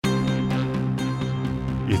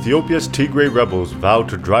Ethiopia's Tigray rebels vow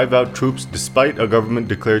to drive out troops despite a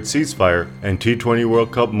government-declared ceasefire, and T20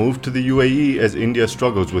 World Cup moved to the UAE as India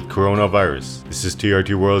struggles with coronavirus. This is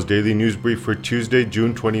TRT World's daily news brief for Tuesday,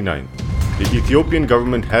 June 29th. The Ethiopian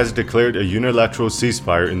government has declared a unilateral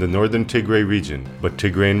ceasefire in the northern Tigray region, but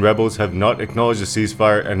Tigrayan rebels have not acknowledged the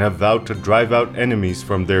ceasefire and have vowed to drive out enemies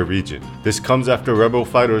from their region. This comes after rebel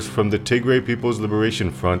fighters from the Tigray People's Liberation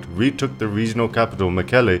Front retook the regional capital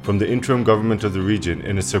Mekelle from the interim government of the region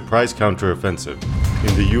in a surprise counter-offensive.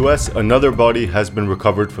 In the US, another body has been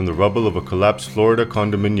recovered from the rubble of a collapsed Florida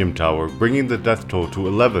condominium tower, bringing the death toll to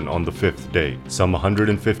 11 on the fifth day. Some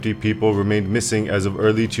 150 people remained missing as of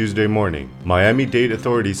early Tuesday morning. Miami-Dade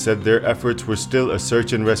authorities said their efforts were still a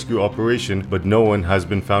search and rescue operation, but no one has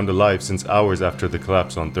been found alive since hours after the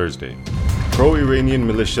collapse on Thursday. Pro-Iranian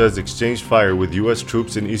militias exchanged fire with U.S.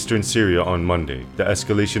 troops in eastern Syria on Monday. The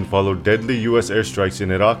escalation followed deadly U.S. airstrikes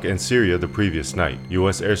in Iraq and Syria the previous night.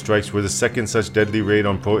 U.S. airstrikes were the second such deadly raid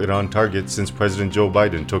on pro-Iran targets since President Joe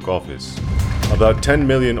Biden took office. About 10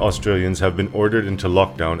 million Australians have been ordered into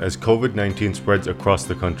lockdown as COVID-19 spreads across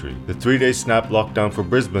the country. The 3-day snap lockdown for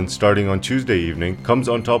Brisbane starting on Tuesday evening comes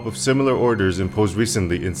on top of similar orders imposed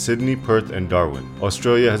recently in Sydney, Perth and Darwin.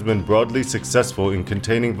 Australia has been broadly successful in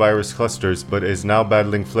containing virus clusters but is now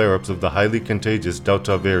battling flare-ups of the highly contagious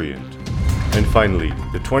Delta variant. And finally,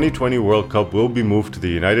 the 2020 World Cup will be moved to the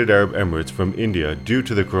United Arab Emirates from India due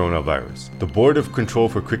to the coronavirus. The Board of Control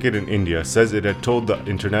for Cricket in India says it had told the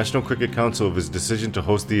International Cricket Council of its decision to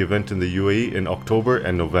host the event in the UAE in October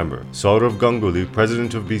and November. Saurav Ganguly,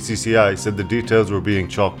 president of BCCI, said the details were being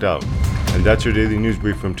chalked out. And that's your daily news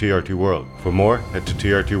brief from TRT World. For more, head to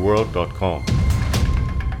trtworld.com.